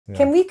Yeah.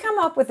 Can we come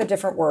up with a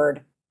different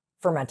word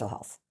for mental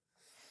health?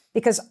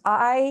 Because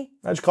I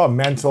just call it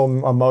mental,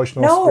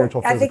 emotional,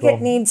 spiritual, physical. I think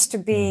it needs to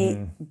be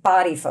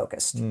body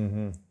focused.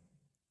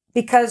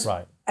 Because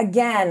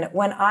again,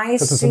 when I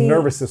see... it's a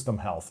nervous system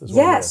health is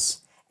what it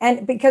is.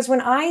 And because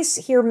when I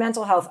hear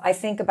mental health, I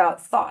think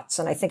about thoughts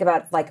and I think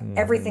about like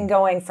everything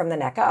going from the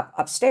neck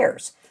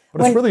upstairs.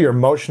 But it's really your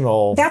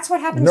emotional that's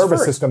what happens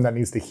nervous system that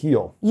needs to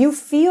heal. You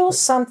feel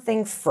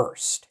something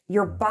first.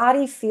 Your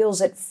body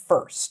feels it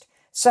first.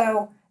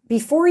 So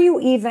before you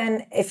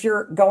even, if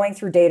you're going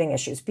through dating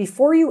issues,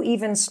 before you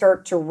even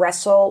start to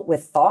wrestle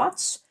with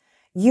thoughts,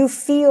 you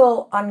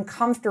feel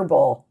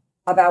uncomfortable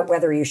about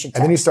whether you should text.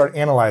 And then you start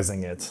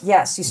analyzing it.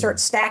 Yes, you start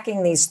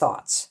stacking these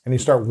thoughts. And you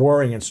start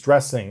worrying and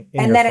stressing in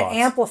and your then thoughts. It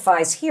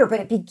amplifies here,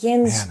 but it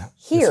begins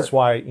here. This is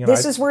why,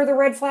 this is where the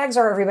red flags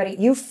are, everybody.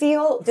 You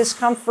feel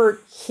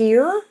discomfort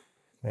here.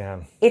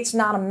 Man. It's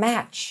not a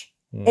match.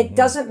 It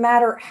doesn't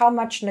matter how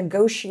much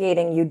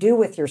negotiating you do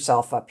with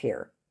yourself up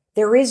here.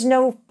 There is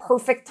no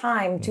perfect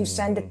time to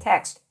send a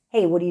text.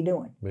 Hey, what are you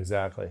doing?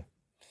 Exactly.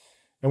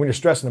 And when you're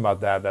stressing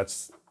about that,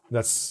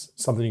 that's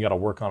something you got to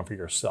work on for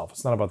yourself.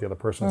 It's not about the other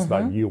person. It's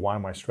about you. Why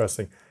am I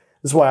stressing?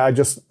 This is why I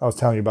was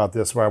telling you about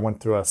this, where I went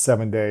through a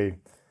 7-day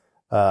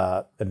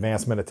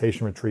advanced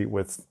meditation retreat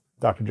with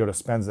Dr. Joe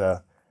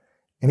Dispenza.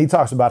 And he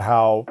talks about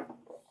how,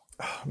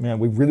 man,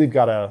 we really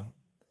got to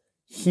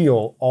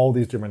heal all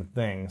these different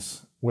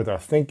things with our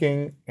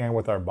thinking and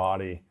with our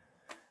body.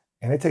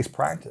 And it takes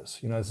practice.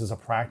 This is a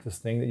practice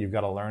thing that you've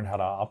got to learn how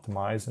to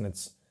optimize. And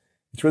it's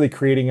really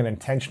creating an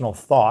intentional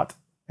thought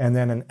and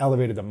then an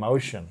elevated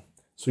emotion,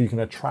 so you can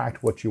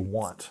attract what you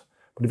want.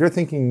 But if you're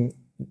thinking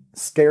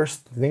scarce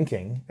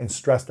thinking and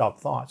stressed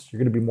out thoughts, you're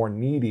going to be more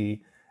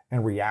needy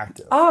and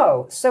reactive.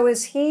 Oh, so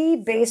is he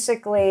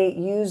basically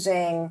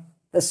using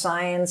the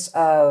science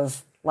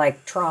of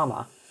like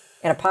trauma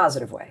in a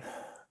positive way?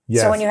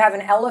 Yes. So when you have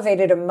an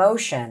elevated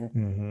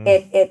emotion,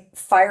 it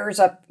fires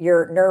up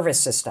your nervous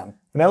system.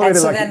 And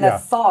so then the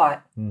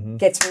thought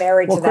gets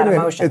married to that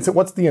emotion.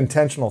 What's the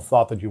intentional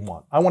thought that you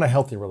want? I want a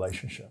healthy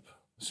relationship.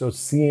 So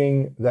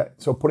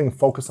putting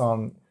focus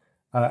on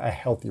a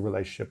healthy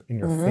relationship in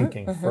your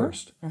thinking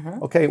first.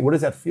 Okay, what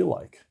does that feel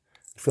like?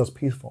 It feels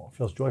peaceful. It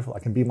feels joyful. I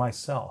can be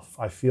myself.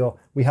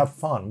 We have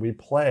fun. We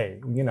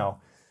play.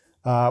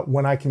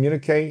 When I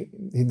communicate,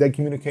 they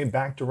communicate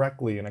back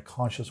directly in a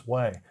conscious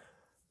way.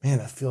 Man,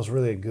 that feels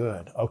really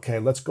good. Okay,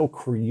 let's go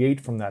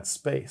create from that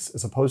space,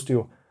 as opposed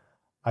to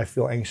I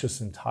feel anxious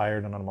and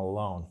tired and I'm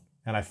alone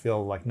and I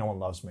feel like no one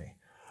loves me.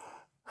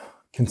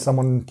 Can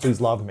someone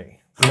please love me?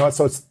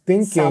 So it's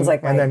thinking,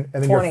 like and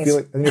then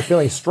you're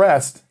feeling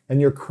stressed,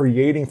 and you're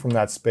creating from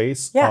that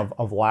space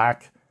of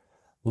lack,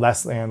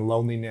 less than,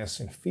 loneliness,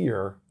 and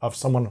fear of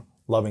someone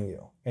loving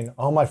you. And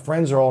all my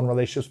friends are all in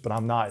relationships, but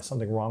I'm not. There's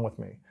something wrong with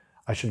me.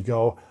 I should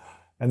go,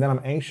 and then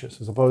I'm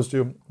anxious, as opposed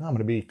to no, I'm going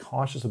to be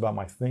conscious about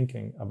my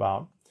thinking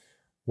about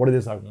what it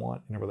is I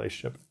want in a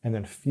relationship, and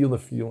then feel the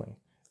feeling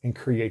and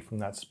create from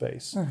that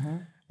space,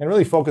 and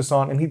really focus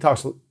on. And he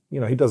talks.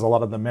 He does a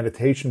lot of the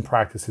meditation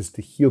practices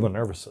to heal the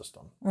nervous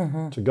system,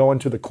 to go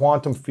into the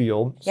quantum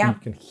field so you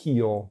can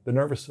heal the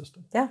nervous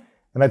system. Yeah.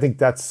 And I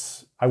think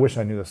I wish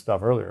I knew this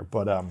stuff earlier,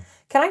 but.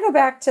 Can I go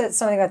back to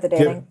something about the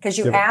dating? Because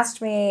you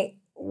asked me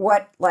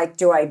what,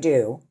 do I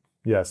do?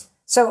 Yes.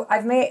 So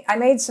I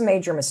made some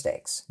major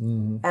mistakes.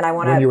 And I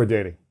want to. When you were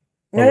dating?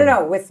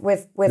 No.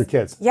 With your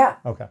kids? Yeah.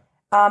 Okay.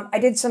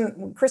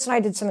 Chris and I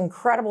did some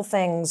incredible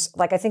things.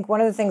 Like, I think one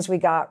of the things we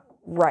got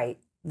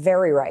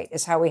very right,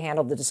 is how we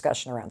handled the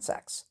discussion around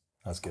sex.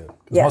 That's good.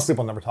 Because most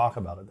people never talk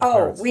about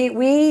it.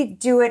 We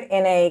do it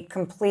in a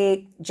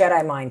complete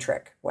Jedi mind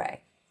trick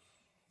way.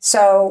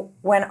 So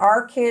when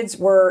our kids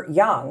were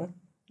young,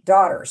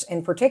 daughters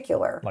in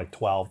particular. Like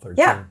 12, 13.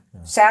 Yeah.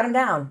 Sat them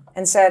down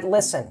and said,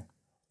 listen,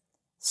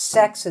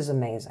 sex is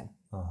amazing.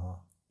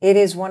 It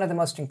is one of the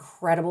most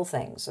incredible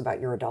things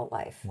about your adult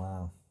life.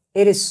 Wow.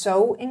 It is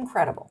so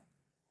incredible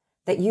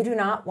that you do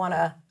not want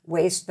to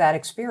waste that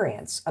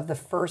experience of the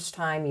first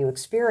time you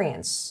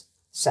experience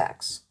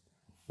sex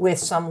with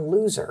some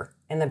loser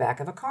in the back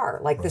of a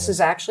car. This is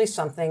actually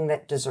something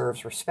that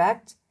deserves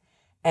respect,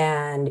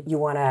 and you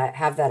want to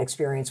have that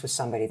experience with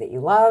somebody that you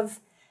love.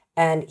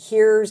 And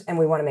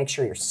we want to make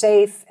sure you're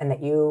safe and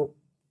that you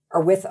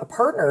are with a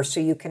partner so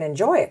you can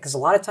enjoy it. Because a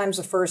lot of times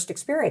the first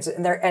experience,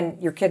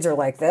 and your kids are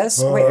like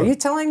this, wait, are you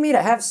telling me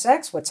to have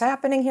sex? What's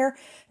happening here?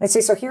 And I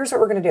say, so here's what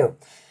we're going to do.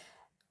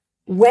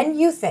 When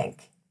you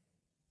think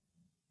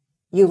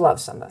you love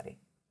somebody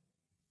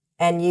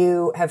and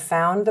you have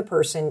found the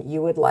person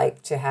you would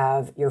like to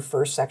have your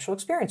first sexual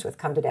experience with,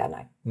 come to Dad and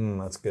I.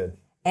 That's good.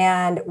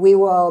 And we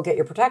will get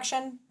your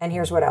protection. And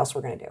here's what else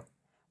we're going to do.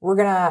 We're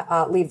going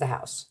to leave the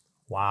house.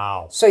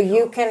 Wow. So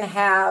you can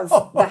have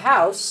the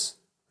house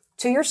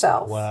to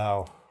yourself.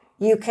 Wow.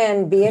 You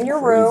can be in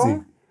your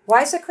room.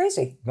 Why is it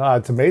crazy? No,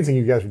 it's amazing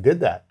you guys did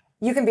that.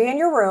 You can be in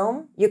your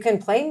room. You can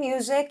play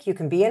music. You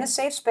can be in a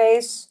safe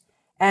space.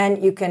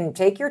 And you can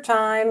take your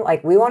time.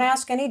 We won't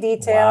ask any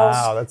details.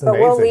 Wow, that's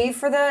amazing. But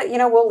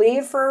we'll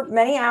leave for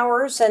many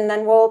hours and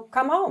then we'll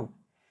come home.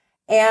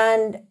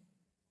 And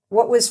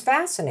what was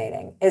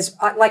fascinating is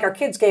like our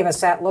kids gave us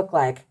that look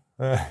like,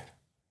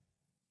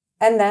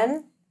 and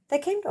then they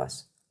came to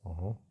us.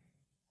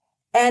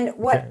 And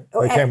what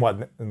they came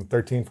what in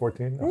 13,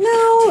 14?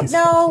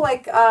 No,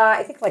 like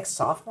I think like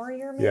sophomore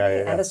year, maybe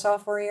Yeah. end of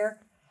sophomore year.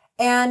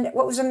 And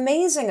what was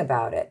amazing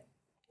about it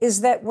is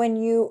that when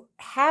you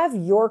have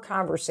your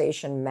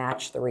conversation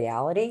match the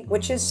reality,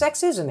 which is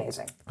sex is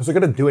amazing. Because they're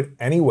going to do it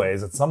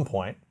anyways at some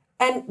point.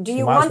 And do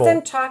you want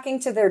them talking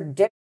to their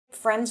dick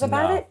friends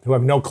about it? Who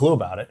have no clue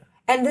about it.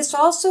 And this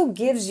also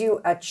gives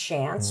you a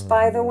chance,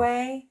 by the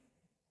way,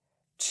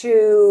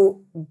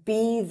 to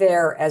be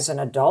there as an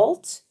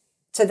adult,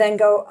 to then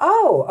go,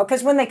 oh,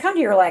 because when they come to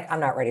you, you're like, I'm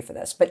not ready for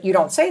this. But you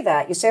don't say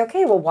that. You say,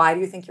 okay, well, why do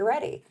you think you're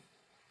ready?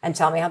 And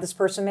tell me how this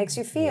person makes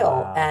you feel.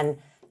 Wow. And,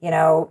 you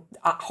know,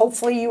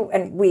 hopefully you,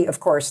 and we, of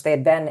course, they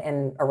had been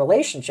in a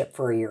relationship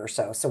for a year or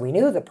so. So we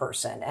knew the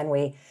person.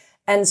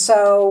 And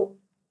so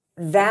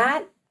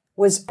that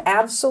was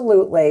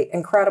absolutely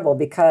incredible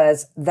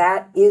because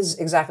that is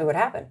exactly what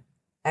happened.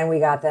 And we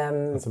got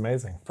them That's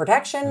amazing.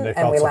 protection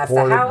and we left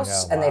the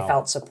house and they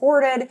felt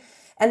supported.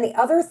 And the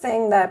other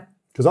thing that,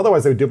 because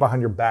otherwise they would do it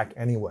behind your back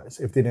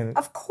anyways. If they didn't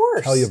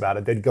tell you about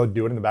it, they'd go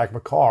do it in the back of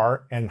a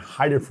car and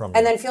hide it from you.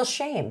 And then feel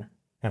shame.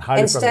 And hide it from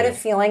you. Instead of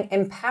feeling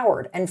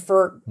empowered. And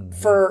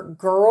for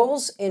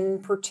girls in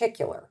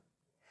particular,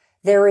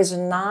 there is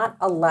not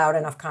a loud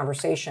enough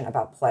conversation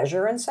about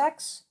pleasure in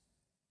sex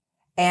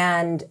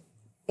and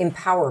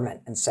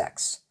empowerment in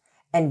sex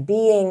and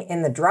being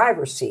in the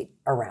driver's seat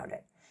around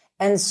it.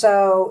 And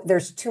so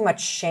there's too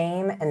much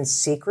shame and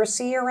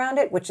secrecy around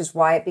it, which is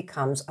why it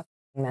becomes a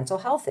mental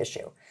health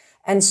issue.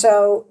 And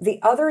so the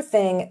other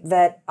thing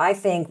that I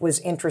think was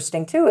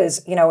interesting too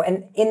is, you know,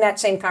 and in that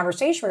same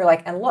conversation, we're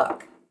like, and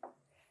look,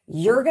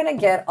 you're going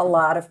to get a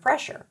lot of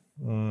pressure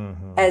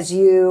as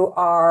you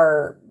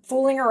are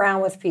fooling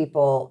around with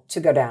people to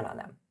go down on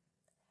them.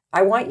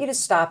 I want you to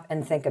stop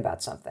and think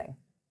about something.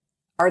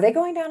 Are they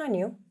going down on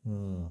you?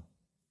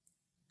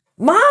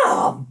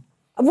 Mom!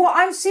 Well,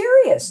 I'm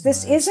serious.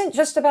 This isn't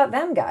just about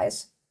them,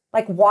 guys.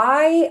 Like,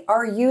 why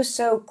are you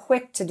so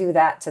quick to do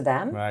that to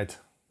them? Right.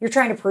 You're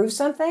trying to prove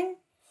something?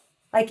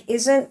 Like,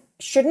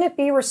 shouldn't it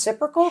be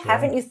reciprocal? Sure.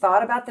 Haven't you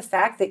thought about the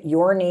fact that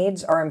your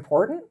needs are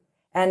important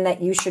and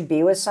that you should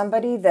be with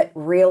somebody that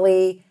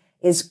really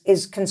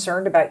is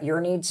concerned about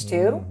your needs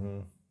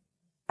too?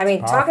 I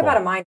mean, talk about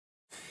a mind.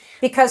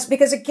 Because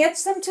it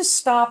gets them to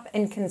stop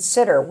and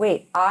consider,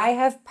 wait, I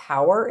have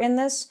power in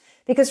this?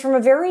 Because from a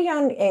very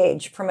young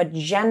age, from a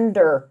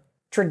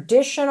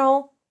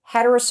traditional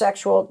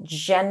heterosexual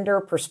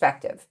gender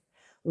perspective,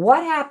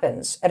 what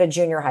happens at a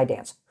junior high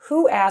dance?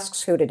 Who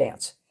asks who to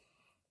dance?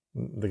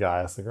 The guy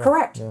asks the girl.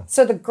 Correct. Yeah.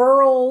 So the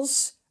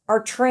girls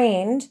are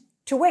trained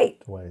to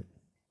wait.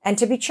 And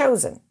to be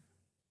chosen.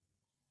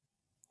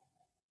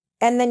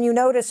 And then you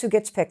notice who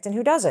gets picked and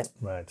who doesn't.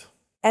 Right.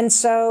 And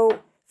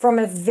so from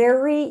a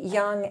very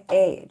young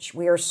age,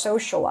 we are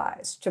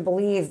socialized to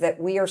believe that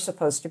we are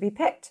supposed to be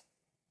picked,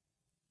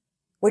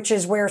 which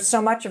is where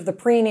so much of the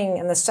preening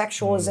and the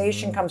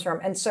sexualization comes from.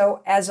 And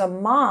so as a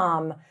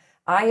mom,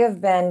 I have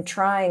been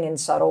trying in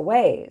subtle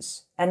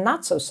ways and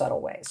not so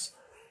subtle ways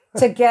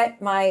to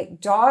get my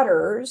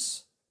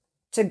daughters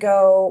to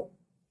go,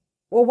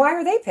 well, why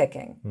are they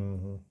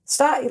picking?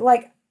 Stop,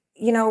 like,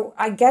 you know,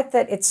 I get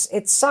that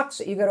it sucks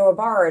that you go to a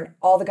bar and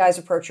all the guys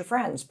approach your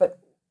friends, but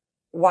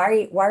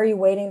why are you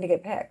waiting to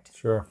get picked?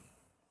 Sure.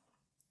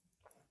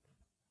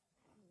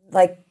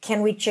 Like,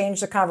 can we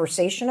change the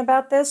conversation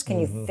about this? Can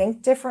you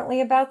think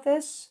differently about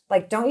this?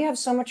 Like, don't you have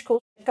so much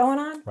cool shit going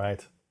on?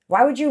 Right.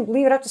 Why would you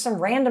leave it up to some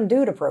random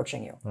dude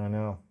approaching you? I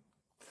know.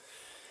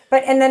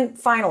 But, and then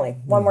finally,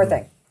 one more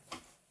thing.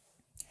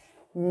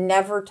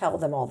 Never tell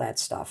them all that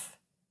stuff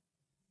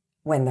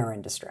when they're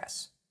in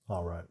distress.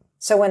 All right.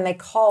 So when they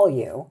call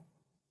you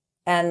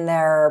and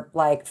they're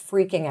like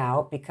freaking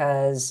out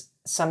because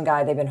some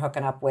guy they've been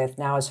hooking up with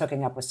now is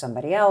hooking up with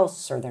somebody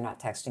else, or they're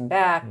not texting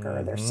back,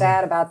 or they're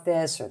sad about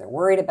this, or they're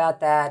worried about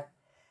that,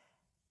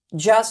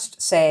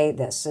 just say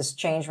this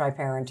changed my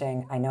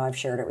parenting. I know I've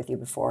shared it with you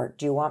before.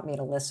 Do you want me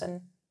to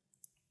listen,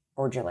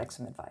 or would you like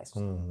some advice?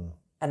 And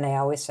they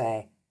always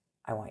say,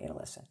 I want you to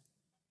listen.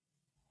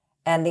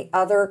 And the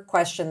other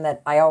question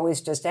that I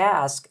always just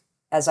ask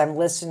as I'm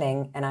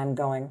listening and I'm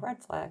going,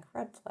 red flag,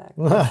 red flag,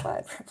 red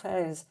flag, red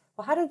flag, is,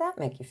 well, how did that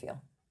make you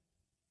feel?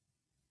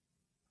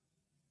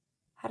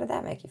 How did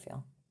that make you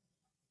feel?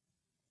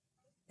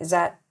 Is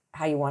that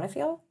how you want to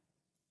feel?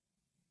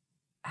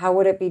 How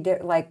would it be,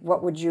 like,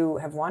 what would you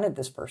have wanted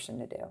this person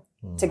to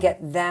do? To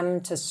get them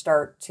to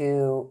start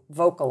to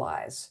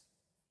vocalize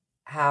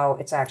how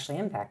it's actually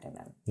impacting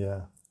them.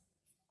 Yeah.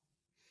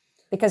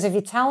 Because if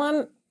you tell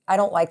them, I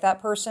don't like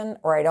that person,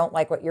 or I don't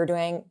like what you're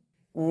doing,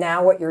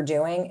 now what you're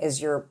doing is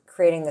you're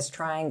creating this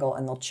triangle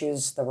and they'll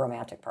choose the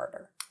romantic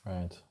partner.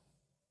 Right.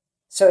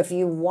 So if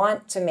you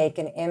want to make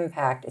an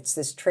impact, it's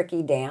this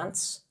tricky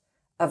dance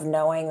of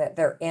knowing that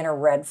they're in a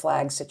red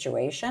flag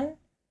situation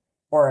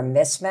or a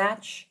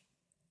mismatch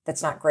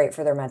that's not great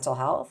for their mental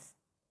health.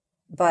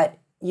 But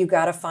you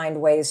got to find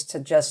ways to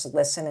just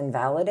listen and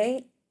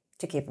validate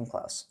to keep them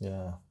close.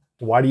 Yeah.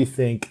 Why do you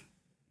think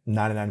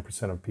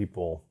 99% of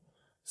people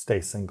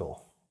stay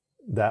single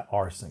that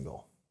are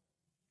single?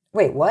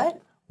 Wait,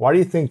 what? Why do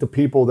you think the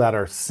people that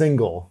are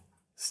single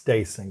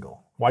stay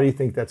single? Why do you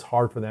think that's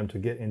hard for them to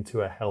get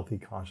into a healthy,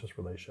 conscious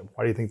relationship?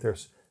 Why do you think they're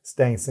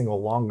staying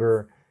single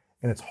longer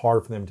and it's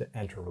hard for them to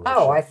enter a relationship?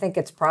 Oh, I think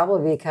it's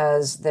probably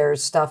because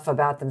there's stuff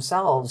about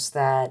themselves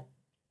that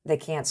they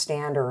can't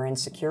stand or are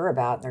insecure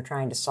about, and they're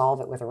trying to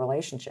solve it with a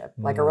relationship.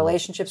 Like a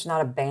relationship's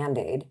not a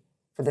Band-Aid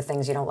for the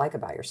things you don't like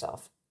about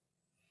yourself.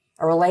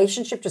 A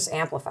relationship just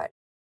amplifies.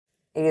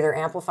 It either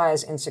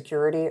amplifies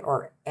insecurity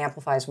or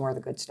amplifies more of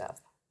the good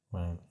stuff.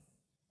 Right.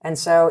 And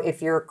so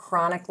if you're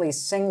chronically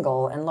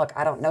single, and look,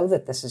 I don't know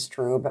that this is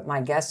true, but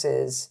my guess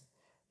is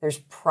there's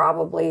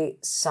probably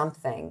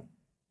something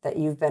that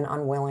you've been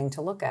unwilling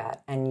to look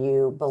at, and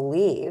you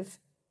believe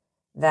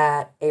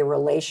that a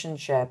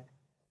relationship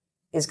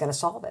is going to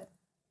solve it.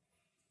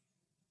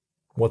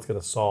 What's going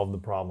to solve the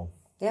problem?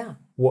 Yeah.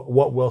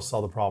 What will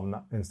solve the problem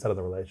instead of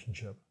the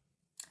relationship?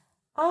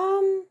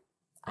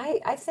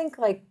 I think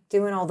like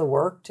doing all the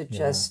work to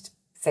just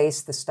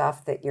face the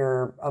stuff that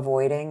you're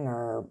avoiding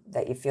or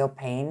that you feel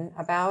pain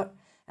about.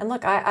 And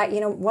look, I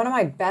one of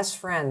my best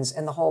friends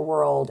in the whole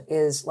world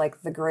is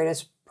like the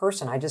greatest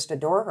person. I just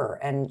adore her.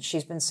 And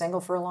she's been single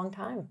for a long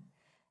time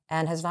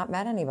and has not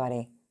met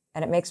anybody.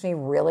 And it makes me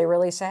really,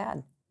 really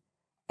sad.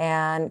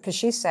 And because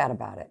she's sad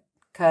about it,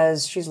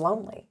 because she's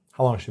lonely.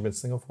 How long has she been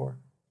single for?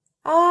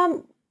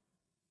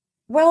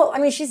 Well, I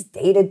mean, she's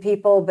dated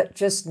people, but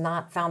just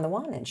not found the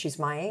one. And she's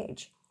my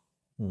age.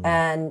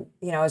 And,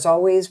 has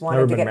always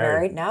wanted to get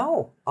married.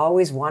 No,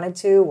 always wanted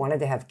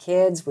to have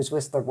kids, was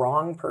with the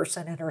wrong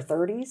person in her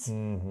 30s.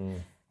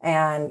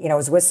 And,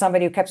 was with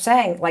somebody who kept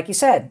saying, like you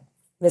said,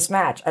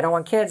 mismatch. I don't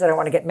want kids. I don't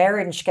want to get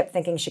married. And she kept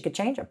thinking she could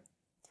change them.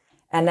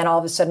 And then all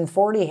of a sudden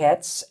 40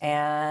 hits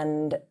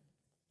and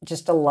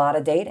just a lot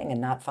of dating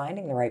and not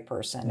finding the right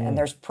person. And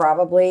there's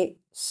probably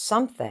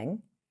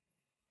something,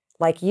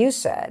 like you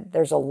said,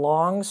 there's a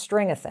long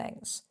string of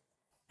things.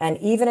 And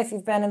even if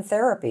you've been in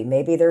therapy,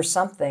 maybe there's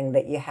something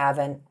that you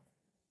haven't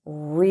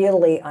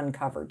really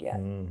uncovered yet.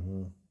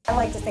 I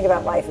like to think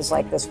about life as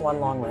like this one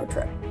long road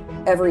trip.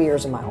 Every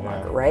year's a mile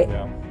marker, right?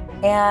 Yeah.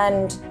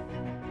 And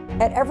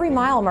at every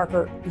mile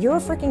marker, you're a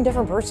freaking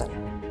different person.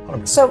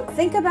 100%. So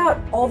think about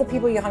all the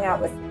people you hung out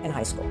with in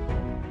high school.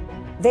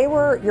 They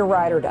were your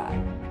ride or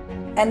die.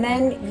 And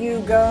then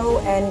you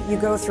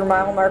go through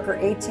mile marker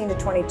 18 to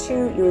 22,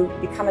 you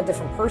become a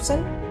different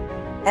person.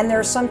 And there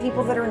are some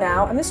people that are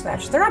now a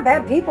mismatch. They're not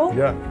bad people.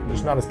 Yeah, they're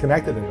just not as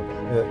connected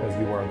as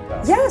you were in the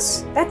past.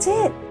 Yes, that's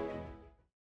it.